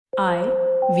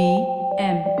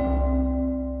IVM.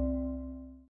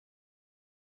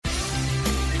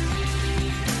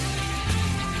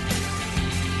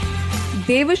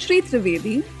 Devashri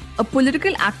Trivedi, a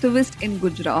political activist in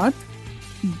Gujarat,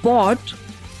 bought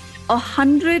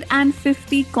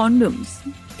 150 condoms.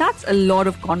 That's a lot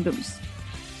of condoms.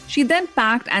 She then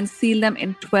packed and sealed them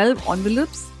in 12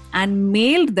 envelopes and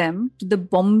mailed them to the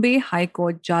Bombay High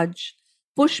Court judge,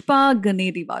 Pushpa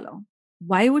Ganeriwala.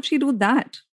 Why would she do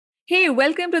that? Hey,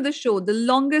 welcome to the show, The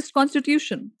Longest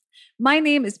Constitution. My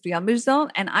name is Priya Mirza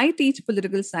and I teach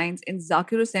political science in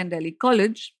Zakir Hussain Delhi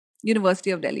College,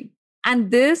 University of Delhi.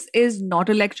 And this is not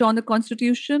a lecture on the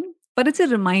Constitution, but it's a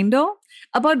reminder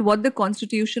about what the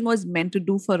Constitution was meant to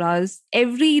do for us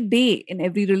every day in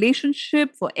every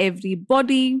relationship, for every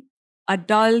body,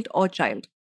 adult or child.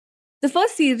 The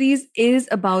first series is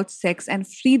about sex and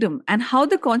freedom and how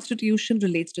the Constitution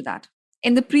relates to that.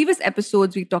 In the previous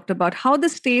episodes, we talked about how the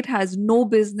state has no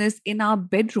business in our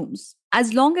bedrooms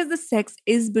as long as the sex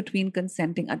is between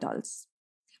consenting adults.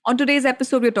 On today's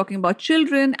episode, we're talking about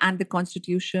children and the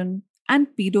Constitution and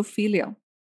pedophilia.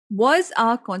 Was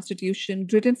our Constitution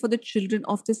written for the children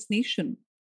of this nation?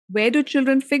 Where do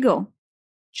children figure?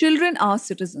 Children are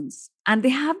citizens and they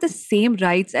have the same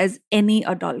rights as any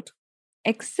adult,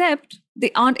 except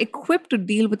they aren't equipped to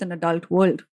deal with an adult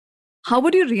world. How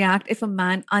would you react if a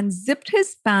man unzipped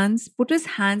his pants, put his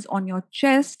hands on your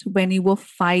chest when you were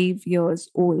 5 years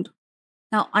old?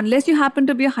 Now, unless you happen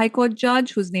to be a high court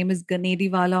judge whose name is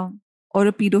Ganeriwala or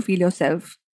a pedophile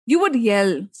yourself, you would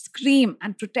yell, scream,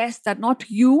 and protest that not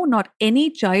you, not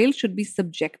any child should be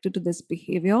subjected to this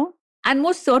behavior. And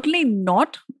most certainly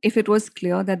not if it was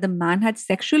clear that the man had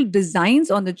sexual designs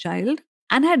on the child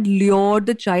and had lured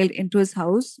the child into his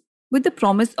house with the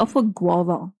promise of a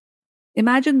guava.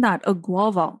 Imagine that, a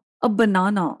guava, a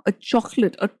banana, a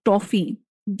chocolate, a toffee.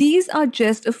 These are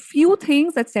just a few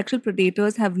things that sexual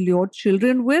predators have lured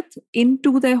children with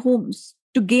into their homes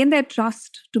to gain their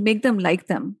trust, to make them like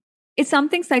them. It's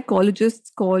something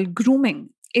psychologists call grooming.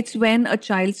 It's when a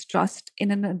child's trust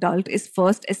in an adult is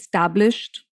first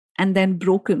established and then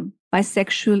broken by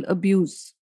sexual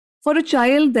abuse. For a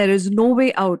child, there is no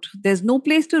way out. There's no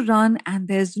place to run and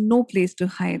there's no place to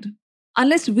hide.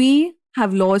 Unless we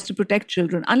have laws to protect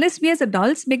children, unless we as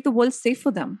adults make the world safe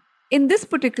for them. In this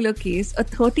particular case, a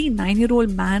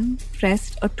 39-year-old man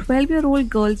pressed a 12-year-old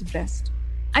girl's breast.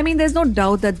 I mean, there's no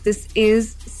doubt that this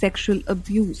is sexual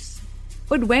abuse.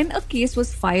 But when a case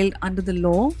was filed under the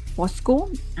law,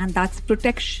 POSCO, and that's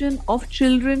Protection of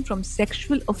Children from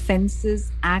Sexual Offences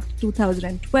Act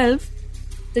 2012,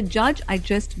 the judge I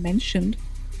just mentioned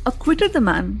acquitted the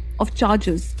man of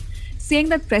charges, saying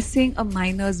that pressing a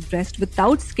minor's breast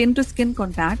without skin-to-skin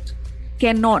contact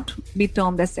cannot be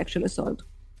termed as sexual assault.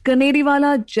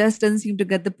 Ganeriwala just doesn't seem to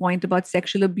get the point about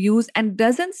sexual abuse and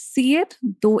doesn't see it,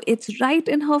 though it's right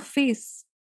in her face.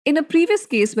 In a previous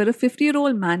case where a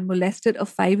 50-year-old man molested a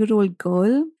 5-year-old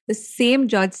girl, the same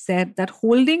judge said that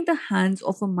holding the hands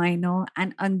of a minor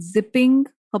and unzipping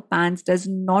her pants does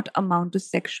not amount to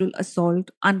sexual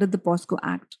assault under the POSCO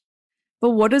Act.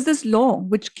 But what is this law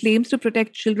which claims to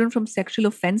protect children from sexual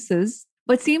offenses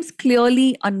but seems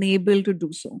clearly unable to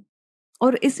do so?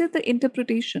 Or is it the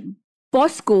interpretation?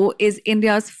 POSCO is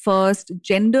India's first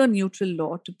gender-neutral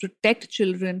law to protect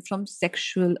children from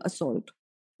sexual assault.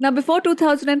 Now, before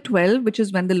 2012, which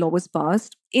is when the law was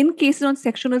passed, in cases on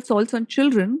sexual assaults on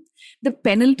children, the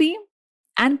penalty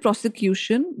and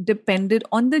prosecution depended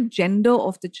on the gender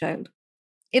of the child.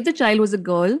 If the child was a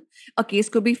girl, a case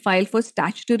could be filed for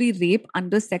statutory rape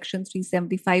under Section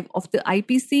 375 of the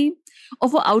IPC or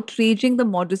for outraging the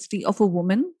modesty of a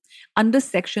woman under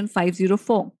Section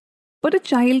 504. But a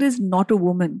child is not a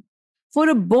woman. For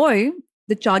a boy,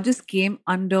 the charges came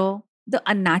under the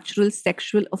unnatural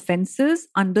sexual offences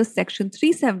under Section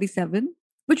 377,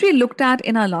 which we looked at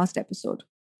in our last episode.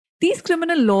 These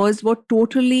criminal laws were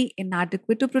totally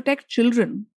inadequate to protect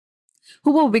children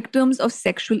who were victims of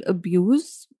sexual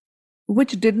abuse,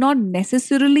 which did not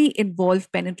necessarily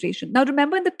involve penetration. Now,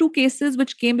 remember in the two cases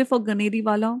which came before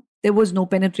Ganeriwala, there was no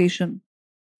penetration.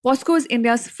 POSCO is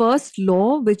India's first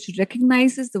law which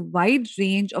recognizes the wide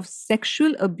range of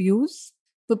sexual abuse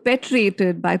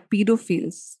perpetrated by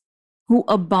pedophiles who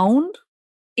abound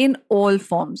in all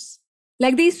forms.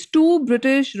 Like these two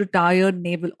British retired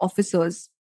naval officers,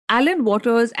 Alan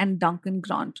Waters and Duncan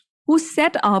Grant, who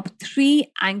set up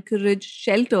 3 Anchorage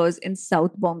shelters in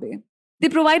South Bombay. They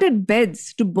provided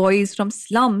beds to boys from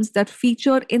slums that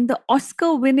feature in the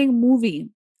Oscar-winning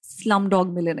movie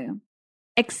Slumdog Millionaire.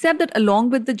 Except that along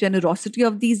with the generosity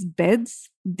of these beds,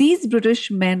 these British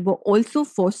men were also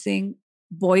forcing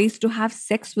boys to have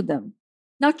sex with them.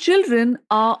 Now, children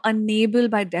are unable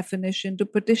by definition to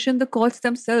petition the courts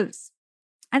themselves,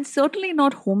 and certainly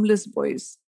not homeless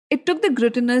boys. It took the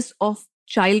grittiness of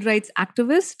child rights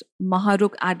activist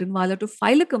Maharukh Adinwala to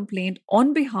file a complaint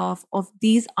on behalf of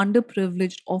these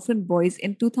underprivileged orphan boys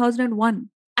in 2001.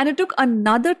 And it took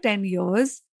another 10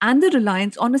 years and the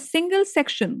reliance on a single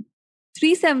section,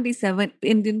 377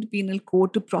 Indian Penal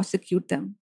Code, to prosecute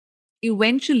them.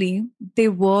 Eventually, they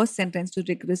were sentenced to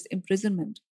rigorous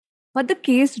imprisonment. But the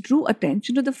case drew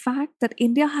attention to the fact that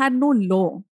India had no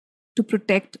law to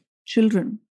protect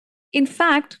children. In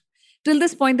fact, till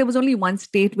this point, there was only one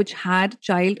state which had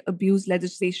child abuse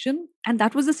legislation, and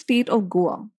that was the state of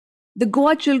Goa. The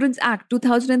Goa Children's Act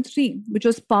 2003, which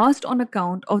was passed on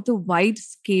account of the wide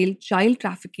scale child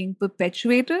trafficking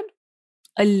perpetuated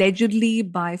allegedly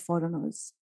by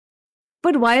foreigners.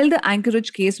 But while the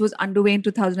Anchorage case was underway in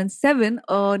 2007,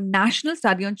 a national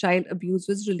study on child abuse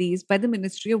was released by the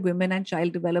Ministry of Women and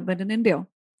Child Development in India.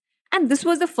 And this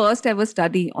was the first ever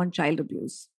study on child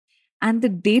abuse. And the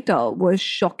data was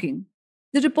shocking.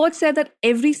 The report said that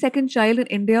every second child in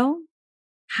India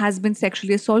has been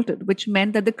sexually assaulted, which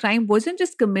meant that the crime wasn't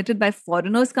just committed by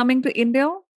foreigners coming to India,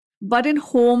 but in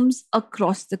homes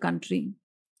across the country,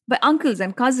 by uncles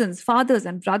and cousins, fathers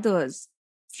and brothers,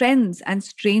 friends and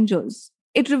strangers.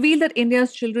 It revealed that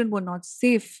India's children were not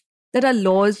safe, that our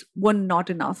laws were not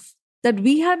enough, that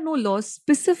we had no laws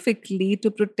specifically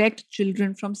to protect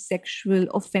children from sexual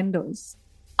offenders.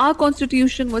 Our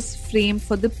constitution was framed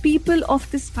for the people of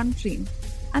this country,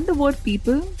 and the word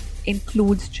people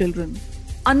includes children.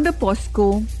 Under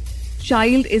POSCO,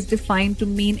 child is defined to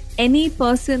mean any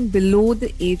person below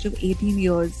the age of 18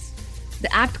 years.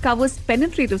 The act covers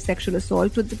penetrative sexual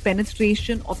assault with the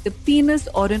penetration of the penis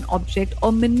or an object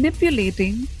or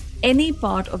manipulating any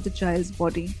part of the child's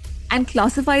body, and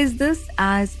classifies this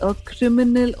as a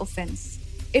criminal offense.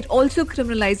 It also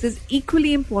criminalizes,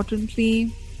 equally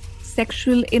importantly,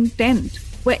 sexual intent,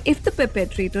 where if the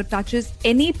perpetrator touches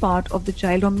any part of the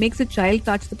child or makes a child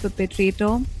touch the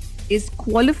perpetrator, is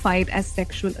qualified as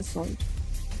sexual assault.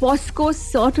 POSCO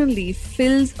certainly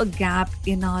fills a gap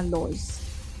in our laws.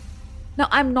 Now,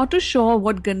 I'm not too sure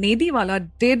what Ganediwala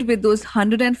did with those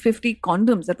 150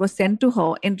 condoms that were sent to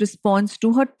her in response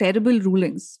to her terrible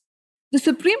rulings. The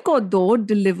Supreme Court, though,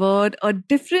 delivered a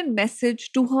different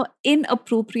message to her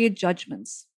inappropriate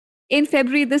judgments. In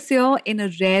February this year, in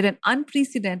a rare and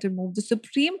unprecedented move, the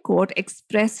Supreme Court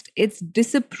expressed its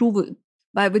disapproval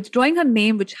by withdrawing her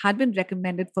name, which had been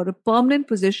recommended for a permanent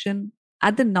position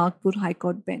at the Nagpur High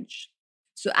Court bench.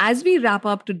 So, as we wrap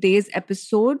up today's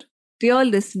episode, dear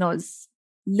listeners,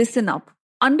 listen up.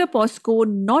 Under POSCO,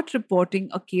 not reporting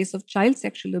a case of child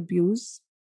sexual abuse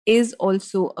is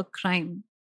also a crime.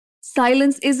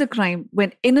 Silence is a crime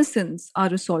when innocents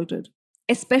are assaulted,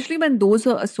 especially when those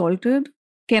who are assaulted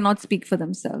cannot speak for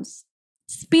themselves.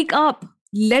 Speak up.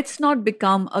 Let's not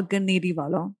become a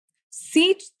Ganediwala.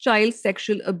 See child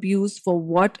sexual abuse for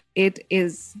what it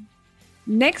is.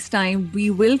 Next time, we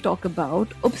will talk about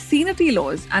obscenity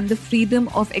laws and the freedom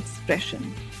of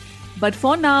expression. But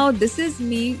for now, this is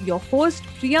me, your host,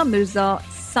 Priya Mirza,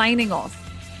 signing off.